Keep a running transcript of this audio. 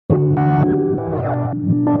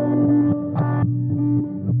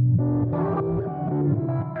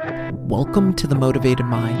Welcome to The Motivated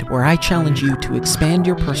Mind, where I challenge you to expand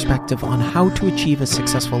your perspective on how to achieve a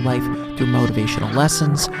successful life through motivational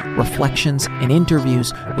lessons, reflections, and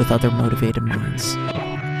interviews with other motivated minds.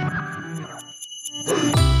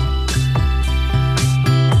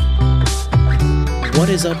 What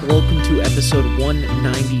is up? Welcome to episode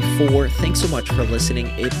 194. Thanks so much for listening.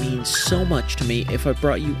 It means so much to me. If I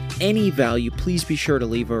brought you any value, please be sure to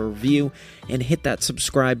leave a review and hit that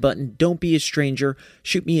subscribe button. Don't be a stranger.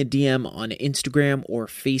 Shoot me a DM on Instagram or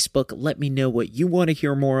Facebook. Let me know what you want to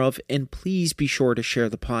hear more of, and please be sure to share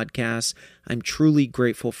the podcast. I'm truly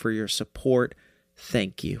grateful for your support.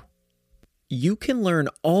 Thank you. You can learn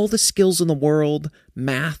all the skills in the world,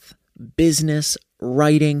 math, business,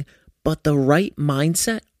 writing, but the right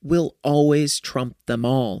mindset will always trump them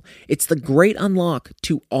all. It's the great unlock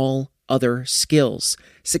to all other skills.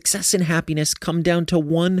 Success and happiness come down to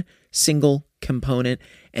one single component,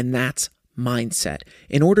 and that's mindset.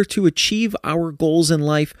 In order to achieve our goals in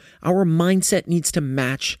life, our mindset needs to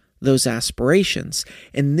match those aspirations.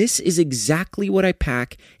 And this is exactly what I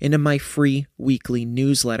pack into my free weekly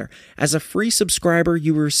newsletter. As a free subscriber,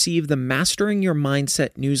 you receive the Mastering Your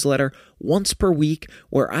Mindset newsletter once per week,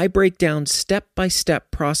 where I break down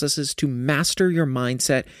step-by-step processes to master your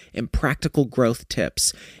mindset and practical growth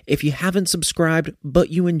tips. If you haven't subscribed,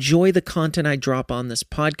 but you enjoy the content I drop on this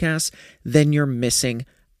podcast, then you're missing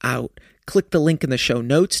out. Click the link in the show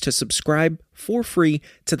notes to subscribe for free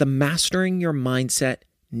to the Mastering Your Mindset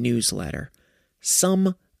newsletter.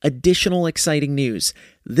 Some additional exciting news.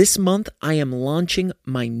 This month, I am launching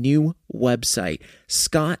my new website,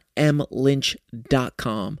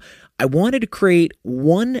 scottmlynch.com. I wanted to create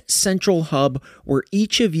one central hub where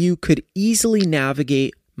each of you could easily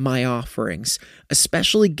navigate my offerings,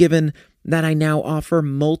 especially given that I now offer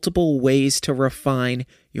multiple ways to refine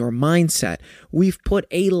your mindset. We've put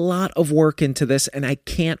a lot of work into this, and I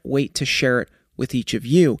can't wait to share it with each of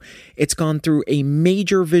you. It's gone through a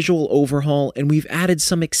major visual overhaul, and we've added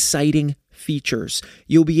some exciting features.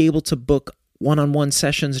 You'll be able to book one-on-one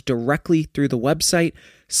sessions directly through the website,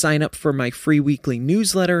 sign up for my free weekly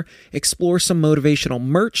newsletter, explore some motivational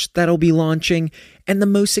merch that'll be launching, and the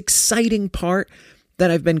most exciting part that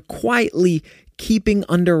I've been quietly keeping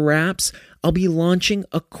under wraps, I'll be launching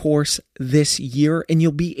a course this year, and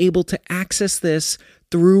you'll be able to access this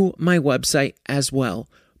through my website as well.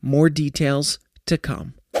 More details to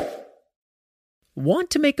come. Want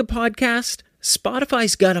to make a podcast?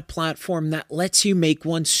 Spotify's got a platform that lets you make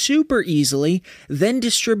one super easily, then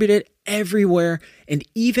distribute it everywhere and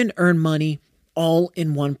even earn money all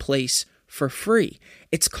in one place for free.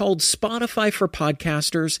 It's called Spotify for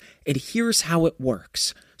Podcasters, and here's how it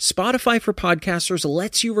works. Spotify for Podcasters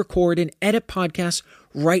lets you record and edit podcasts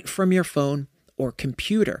right from your phone or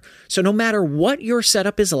computer. So no matter what your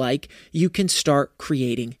setup is like, you can start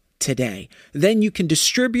creating today. Then you can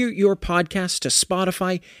distribute your podcast to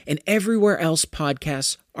Spotify and everywhere else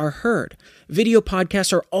podcasts are heard. Video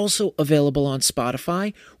podcasts are also available on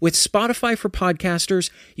Spotify. With Spotify for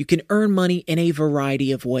Podcasters, you can earn money in a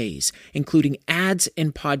variety of ways, including ads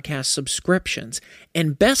and podcast subscriptions.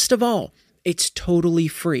 And best of all, it's totally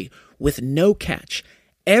free with no catch.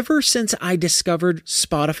 Ever since I discovered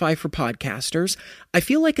Spotify for Podcasters, I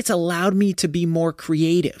feel like it's allowed me to be more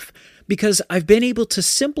creative because I've been able to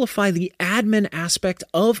simplify the admin aspect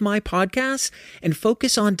of my podcast and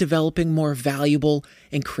focus on developing more valuable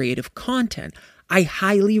and creative content. I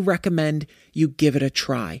highly recommend you give it a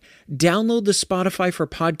try. Download the Spotify for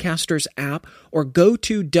Podcasters app or go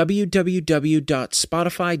to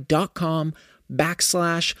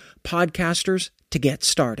www.spotify.com/podcasters to get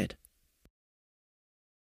started.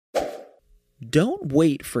 Don't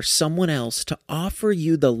wait for someone else to offer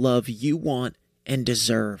you the love you want and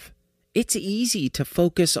deserve. It's easy to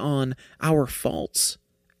focus on our faults.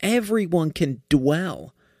 Everyone can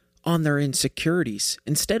dwell on their insecurities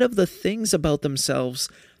instead of the things about themselves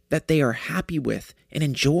that they are happy with and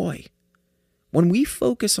enjoy. When we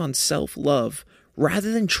focus on self-love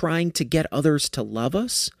rather than trying to get others to love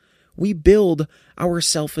us, we build our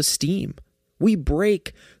self-esteem. We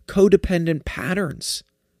break codependent patterns.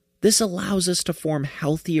 This allows us to form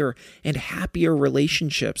healthier and happier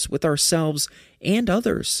relationships with ourselves and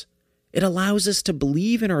others. It allows us to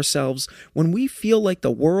believe in ourselves when we feel like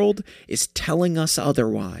the world is telling us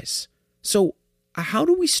otherwise. So, how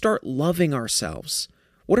do we start loving ourselves?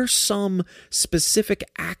 What are some specific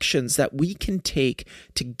actions that we can take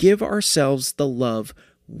to give ourselves the love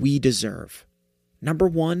we deserve? Number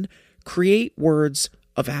one, create words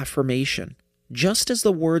of affirmation. Just as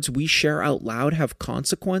the words we share out loud have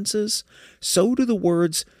consequences, so do the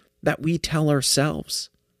words that we tell ourselves.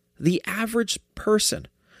 The average person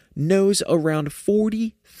knows around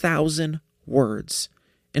 40,000 words.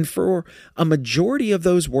 And for a majority of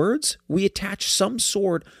those words, we attach some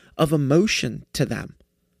sort of emotion to them.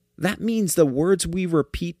 That means the words we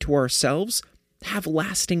repeat to ourselves have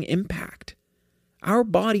lasting impact. Our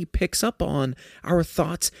body picks up on our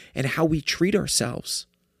thoughts and how we treat ourselves.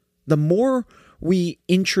 The more we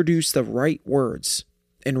introduce the right words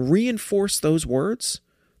and reinforce those words,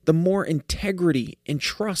 the more integrity and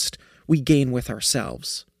trust we gain with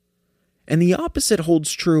ourselves. And the opposite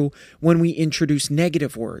holds true when we introduce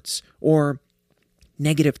negative words or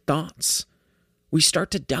negative thoughts. We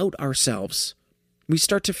start to doubt ourselves. We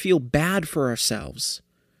start to feel bad for ourselves.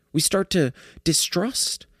 We start to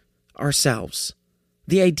distrust ourselves.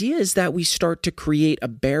 The idea is that we start to create a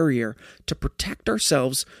barrier to protect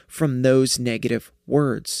ourselves from those negative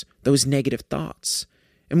words, those negative thoughts.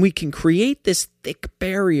 And we can create this thick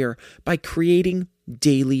barrier by creating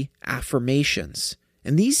daily affirmations.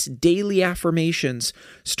 And these daily affirmations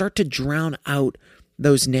start to drown out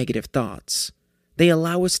those negative thoughts. They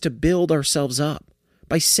allow us to build ourselves up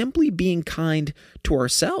by simply being kind to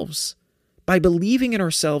ourselves, by believing in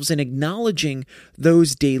ourselves and acknowledging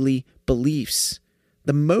those daily beliefs.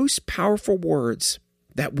 The most powerful words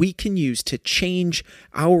that we can use to change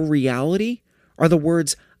our reality are the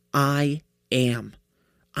words, I am.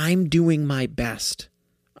 I'm doing my best.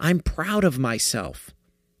 I'm proud of myself.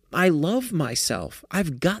 I love myself.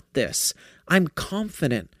 I've got this. I'm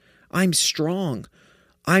confident. I'm strong.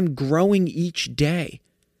 I'm growing each day.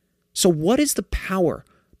 So what is the power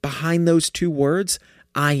behind those two words?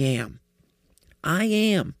 I am. I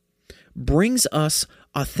am brings us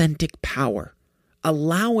authentic power,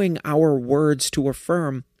 allowing our words to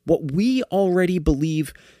affirm what we already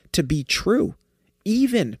believe to be true,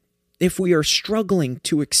 even if we are struggling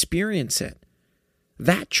to experience it.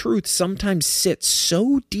 That truth sometimes sits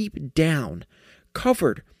so deep down,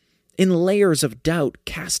 covered in layers of doubt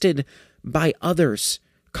casted by others,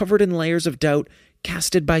 covered in layers of doubt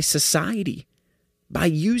casted by society. By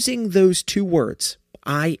using those two words,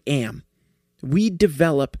 I am, we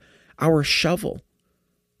develop our shovel.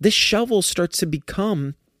 This shovel starts to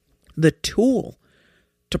become the tool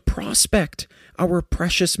to prospect our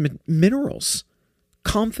precious minerals,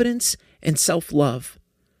 confidence and self-love.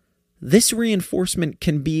 This reinforcement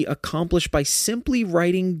can be accomplished by simply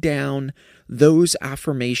writing down those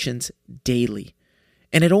affirmations daily.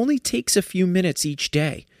 And it only takes a few minutes each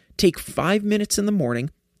day. Take 5 minutes in the morning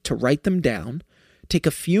to write them down. Take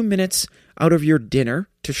a few minutes out of your dinner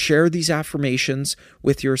to share these affirmations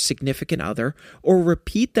with your significant other, or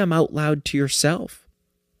repeat them out loud to yourself.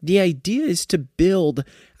 The idea is to build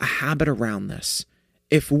a habit around this.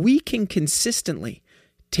 If we can consistently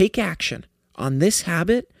take action on this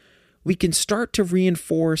habit, we can start to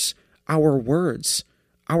reinforce our words,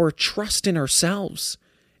 our trust in ourselves,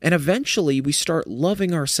 and eventually we start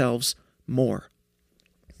loving ourselves more.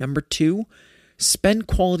 Number 2, spend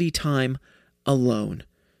quality time alone.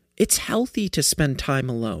 It's healthy to spend time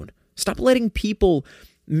alone. Stop letting people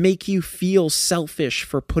make you feel selfish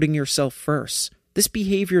for putting yourself first. This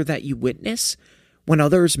behavior that you witness when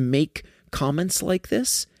others make comments like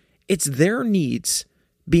this, it's their needs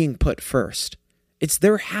being put first. It's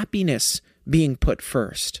their happiness being put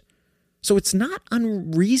first. So it's not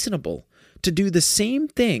unreasonable to do the same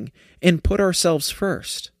thing and put ourselves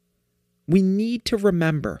first. We need to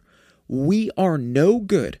remember we are no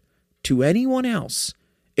good to anyone else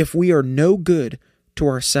if we are no good to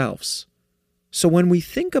ourselves. So when we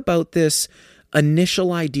think about this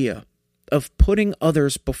initial idea of putting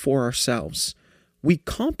others before ourselves, we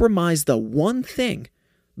compromise the one thing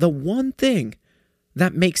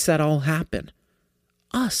that makes that all happen.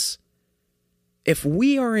 Us. If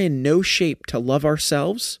we are in no shape to love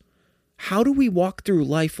ourselves, how do we walk through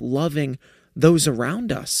life loving those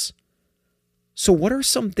around us? So what are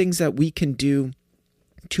some things that we can do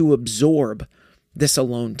to absorb this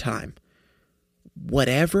alone time?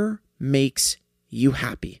 Whatever makes you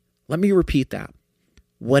happy. Let me repeat that.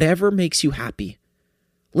 Whatever makes you happy.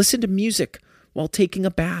 Listen to music while taking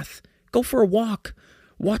a bath. Go for a walk.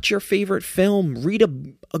 Watch your favorite film. Read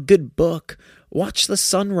a good book. Watch the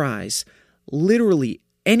sunrise. Literally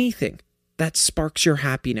anything that sparks your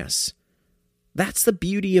happiness. That's the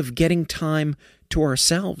beauty of getting time to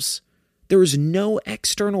ourselves. There is no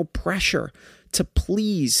external pressure to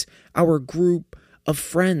please our group of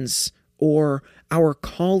friends or our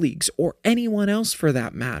colleagues or anyone else for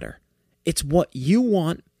that matter. It's what you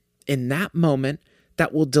want in that moment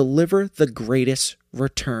that will deliver the greatest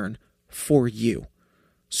return for you.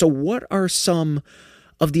 So what are some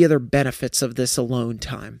of the other benefits of this alone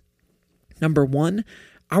time? Number 1,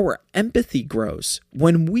 Our empathy grows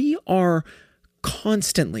when we are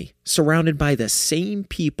constantly surrounded by the same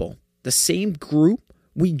people, the same group.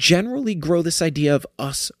 We generally grow this idea of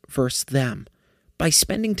us versus them. By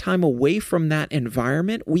spending time away from that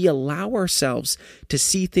environment, we allow ourselves to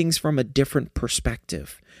see things from a different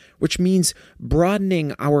perspective, which means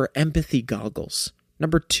broadening our empathy goggles.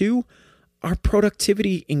 Number 2, our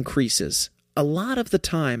productivity increases. A lot of the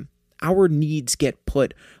time, our needs get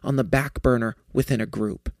put on the back burner within a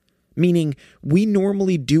group, meaning we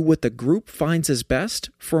normally do what the group finds as best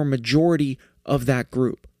for a majority of that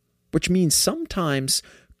group, which means sometimes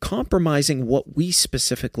compromising what we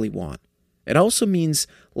specifically want. It also means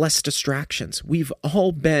less distractions. We've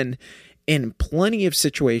all been in plenty of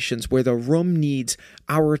situations where the room needs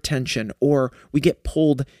our attention or we get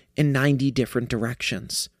pulled in 90 different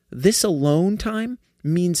directions. This alone time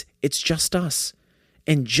means it's just us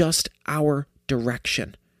and just our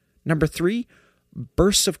direction. Number 3,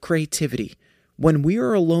 bursts of creativity. When we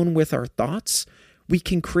are alone with our thoughts, we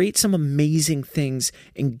can create some amazing things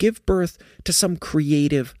and give birth to some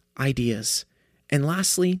creative ideas. And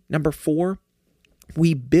lastly, number 4,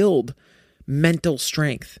 we build mental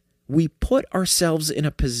strength. We put ourselves in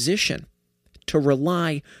a position to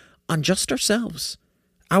rely on just ourselves,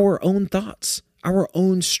 our own thoughts, our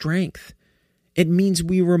own strength. It means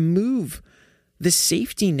we remove the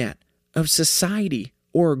safety net of society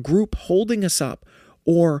or a group holding us up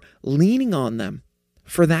or leaning on them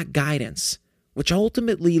for that guidance, which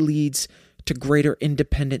ultimately leads to greater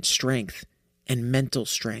independent strength and mental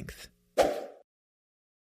strength.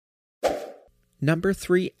 Number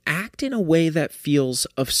 3, act in a way that feels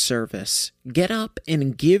of service. Get up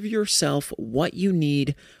and give yourself what you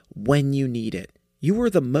need when you need it. You are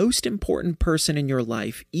the most important person in your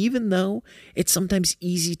life, even though it's sometimes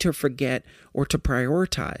easy to forget or to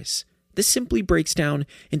prioritize. This simply breaks down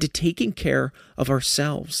into taking care of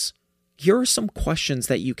ourselves. Here are some questions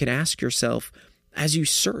that you can ask yourself as you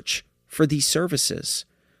search for these services.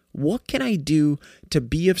 What can I do to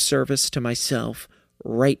be of service to myself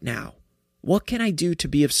right now? What can I do to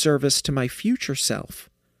be of service to my future self?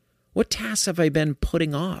 What tasks have I been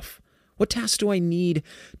putting off? What tasks do I need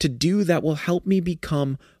to do that will help me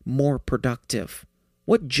become more productive?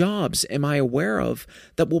 What jobs am I aware of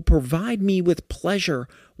that will provide me with pleasure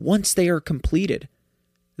once they are completed?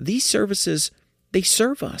 These services, they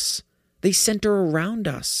serve us. They center around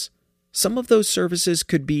us. Some of those services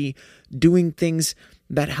could be doing things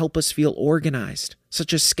that help us feel organized,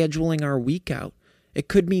 such as scheduling our week out. It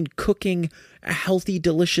could mean cooking a healthy,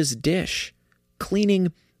 delicious dish,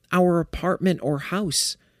 cleaning our apartment or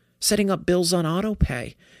house, setting up bills on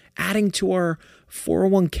autopay, adding to our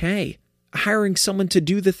 401k, hiring someone to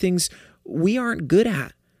do the things we aren't good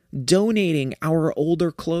at, donating our older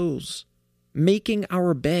clothes, making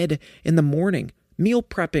our bed in the morning, meal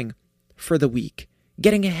prepping for the week,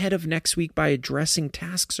 getting ahead of next week by addressing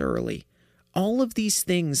tasks early. All of these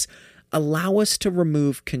things allow us to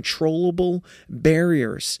remove controllable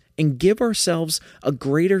barriers and give ourselves a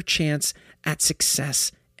greater chance at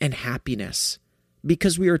success and happiness,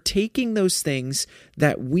 because we are taking those things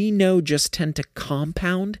that we know just tend to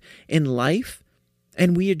compound in life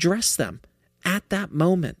and we address them at that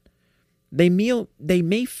moment. They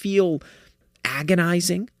may feel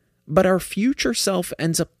agonizing, but our future self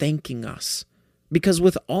ends up thanking us, because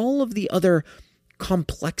with all of the other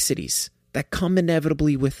complexities that come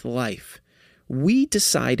inevitably with life, we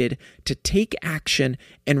decided to take action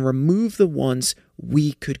and remove the ones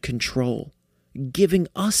we could control, giving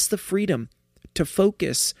us the freedom to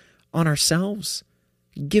focus on ourselves,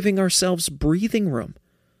 giving ourselves breathing room,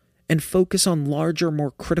 and focus on larger,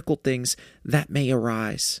 more critical things that may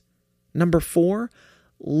arise. Number 4,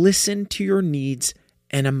 listen to your needs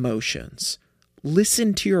and emotions.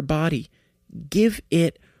 Listen to your body. Give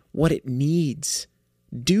it what it needs.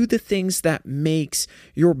 Do the things that makes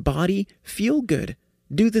your body feel good.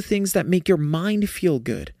 Do the things that make your mind feel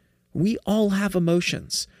good. We all have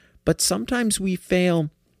emotions, but sometimes we fail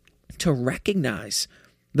to recognize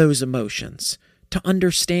those emotions, to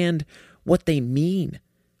understand what they mean,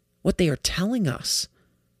 what they are telling us.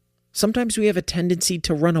 Sometimes we have a tendency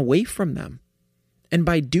to run away from them. And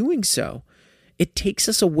by doing so, it takes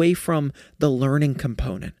us away from the learning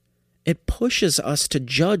component. It pushes us to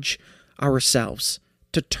judge ourselves,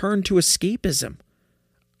 to turn to escapism.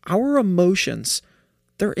 Our emotions,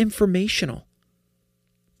 they're informational,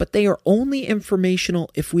 but they are only informational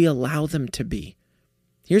if we allow them to be.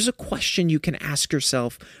 Here's a question you can ask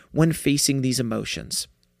yourself when facing these emotions.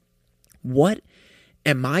 What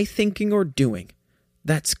am I thinking or doing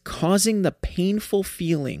that's causing the painful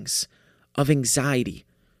feelings of anxiety,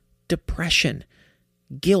 depression,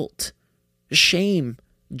 guilt, shame,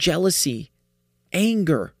 jealousy,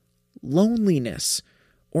 anger, loneliness,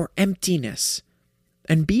 or emptiness.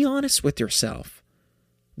 And be honest with yourself.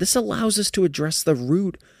 This allows us to address the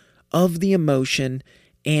root of the emotion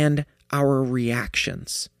and our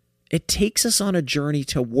reactions. It takes us on a journey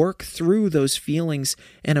to work through those feelings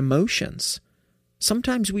and emotions.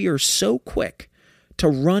 Sometimes we are so quick to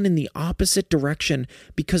run in the opposite direction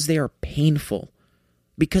because they are painful,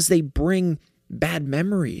 because they bring bad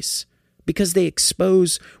memories, because they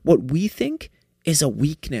expose what we think is a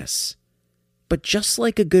weakness. But just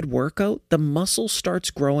like a good workout, the muscle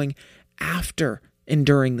starts growing after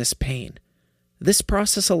enduring this pain. This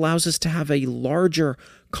process allows us to have a larger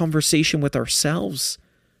conversation with ourselves.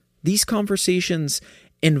 These conversations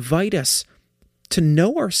invite us to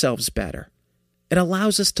know ourselves better. It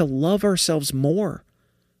allows us to love ourselves more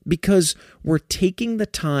because we're taking the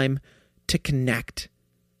time to connect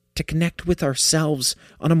with ourselves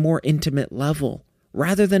on a more intimate level,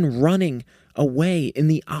 rather than running away in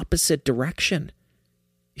the opposite direction.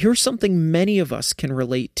 Here's something many of us can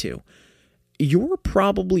relate to. You're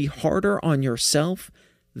probably harder on yourself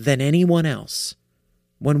than anyone else.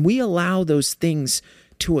 When we allow those things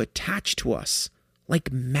to attach to us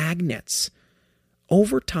like magnets,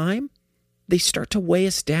 over time, they start to weigh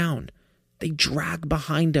us down. They drag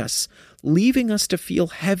behind us, leaving us to feel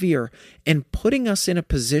heavier and putting us in a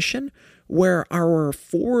position where our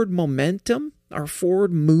forward momentum, our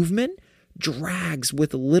forward movement, drags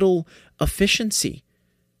with little efficiency,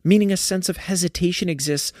 meaning a sense of hesitation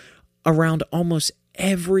exists around almost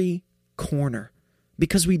every corner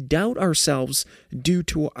because we doubt ourselves due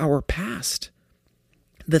to our past,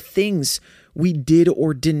 the things we did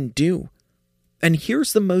or didn't do. And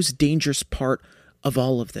here's the most dangerous part of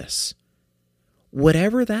all of this.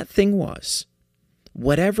 Whatever that thing was,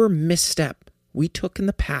 whatever misstep we took in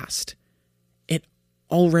the past, it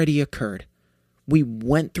already occurred. We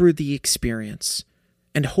went through the experience,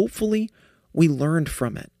 and hopefully we learned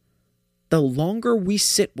from it. The longer we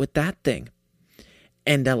sit with that thing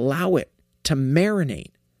and allow it to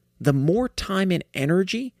marinate, the more time and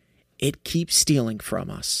energy it keeps stealing from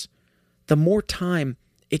us. The more time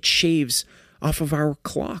it shaves off of our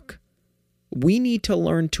clock. We need to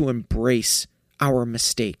learn to embrace our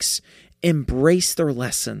mistakes, embrace their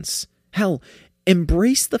lessons. Hell,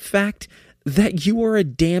 embrace the fact that you are a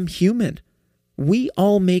damn human. We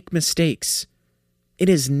all make mistakes. It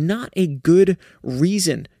is not a good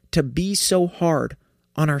reason to be so hard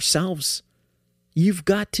on ourselves. You've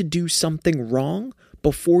got to do something wrong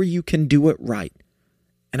before you can do it right.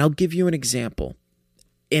 And I'll give you an example.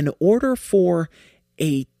 In order for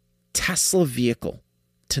a Tesla vehicle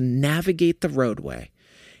to navigate the roadway,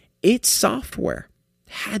 its software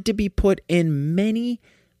had to be put in many,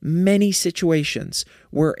 many situations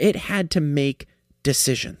where it had to make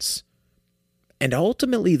decisions. And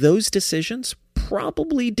ultimately, those decisions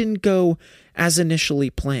probably didn't go as initially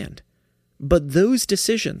planned. But those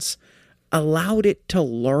decisions allowed it to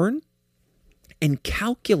learn and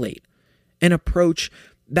calculate an approach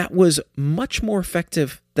that was much more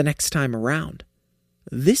effective the next time around.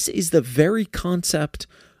 This is the very concept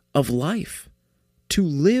of life. To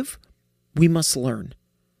live, we must learn.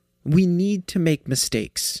 We need to make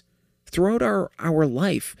mistakes. Throughout our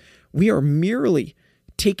life, we are merely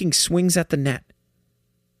taking swings at the net.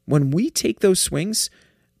 When we take those swings,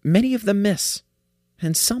 many of them miss,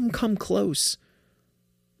 and some come close.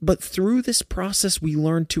 But through this process, we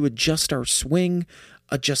learn to adjust our swing,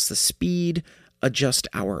 adjust the speed, adjust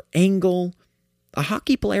our angle. A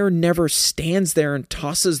hockey player never stands there and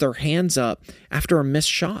tosses their hands up after a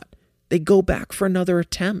missed shot. They go back for another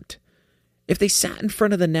attempt. If they sat in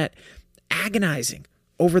front of the net agonizing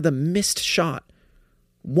over the missed shot,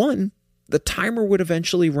 one, the timer would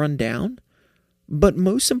eventually run down, but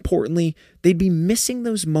most importantly, they'd be missing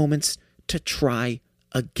those moments to try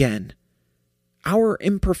again. Our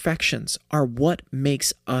imperfections are what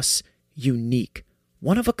makes us unique,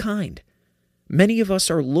 one of a kind. Many of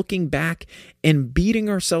us are looking back and beating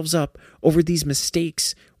ourselves up over these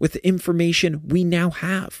mistakes with the information we now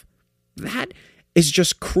have. That is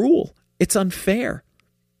just cruel. It's unfair.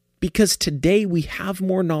 Because today we have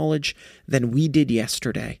more knowledge than we did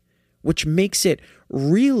yesterday, which makes it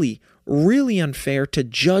really, really unfair to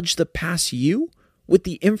judge the past you with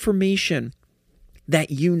the information that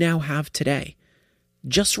you now have today.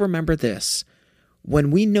 Just remember this.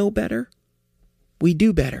 When we know better, we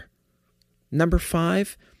do better. Number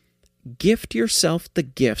 5, gift yourself the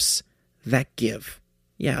gifts that give.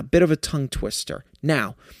 Yeah, a bit of a tongue twister.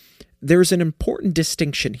 Now, there's an important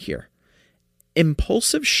distinction here.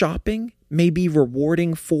 Impulsive shopping may be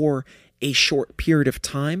rewarding for a short period of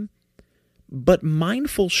time, but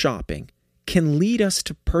mindful shopping can lead us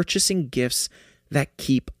to purchasing gifts that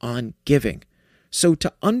keep on giving. So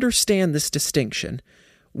to understand this distinction,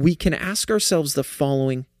 we can ask ourselves the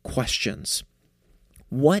following questions.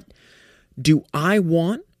 What do I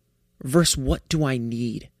want versus what do I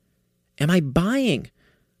need? Am I buying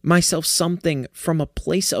myself something from a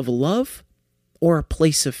place of love or a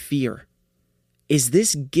place of fear? Is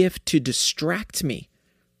this gift to distract me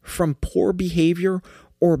from poor behavior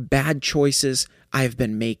or bad choices I've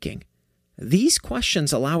been making? These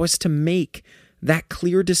questions allow us to make that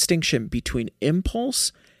clear distinction between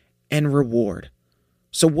impulse and reward.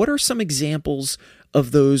 So what are some examples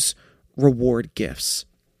of those reward gifts?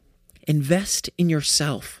 Invest in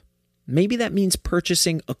yourself. Maybe that means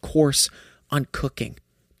purchasing a course on cooking,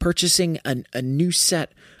 purchasing a new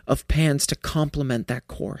set of pans to complement that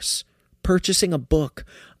course, purchasing a book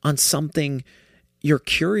on something you're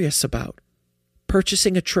curious about,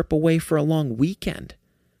 purchasing a trip away for a long weekend.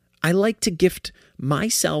 I like to gift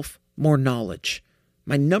myself more knowledge.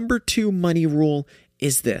 My number 2 money rule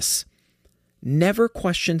is this: never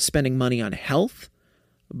question spending money on health,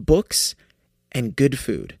 books, and good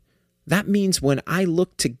food. That means when I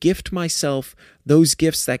look to gift myself those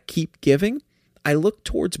gifts that keep giving, I look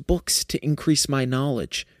towards books to increase my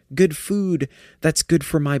knowledge, good food that's good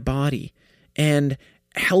for my body, and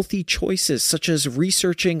healthy choices such as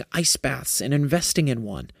researching ice baths and investing in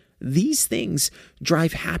one. These things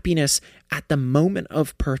drive happiness at the moment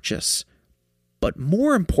of purchase. But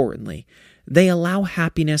more importantly, they allow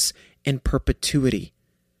happiness in perpetuity.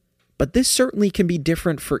 But this certainly can be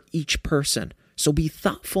different for each person. So be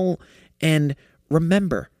thoughtful and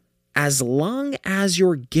remember, as long as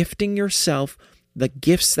you're gifting yourself the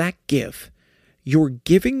gifts that give, you're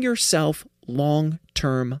giving yourself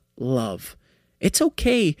long-term love. It's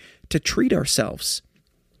okay to treat ourselves,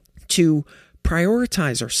 to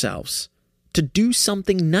prioritize ourselves, to do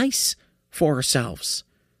something nice for ourselves.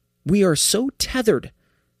 We are so tethered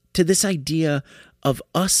to this idea of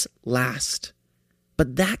us last,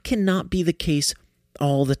 but that cannot be the case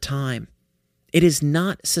all the time. It is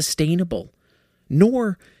not sustainable,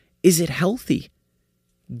 nor is it healthy.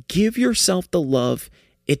 Give yourself the love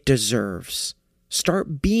it deserves.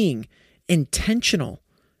 Start being intentional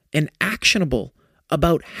and actionable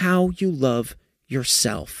about how you love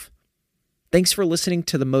yourself. Thanks for listening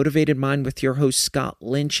to The Motivated Mind with your host, Scott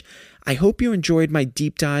Lynch. I hope you enjoyed my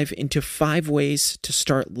deep dive into 5 ways to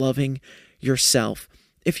start loving yourself.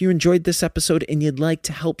 If you enjoyed this episode and you'd like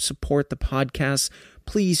to help support the podcast,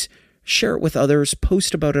 please share it with others,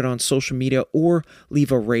 post about it on social media, or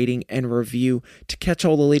leave a rating and review. To catch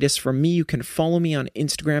all the latest from me, you can follow me on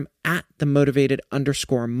Instagram at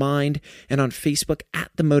 @themotivated_mind and on Facebook at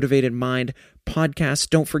The Motivated Mind Podcast.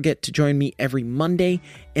 Don't forget to join me every Monday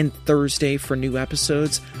and Thursday for new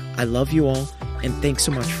episodes. I love you all, and thanks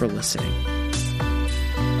so much for listening.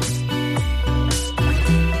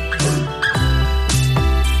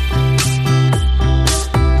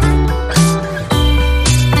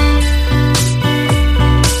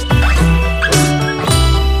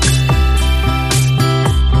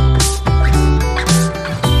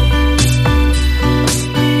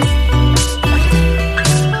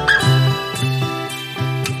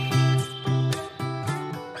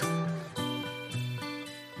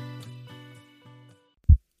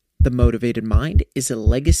 The Motivated Mind is a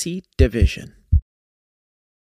legacy division.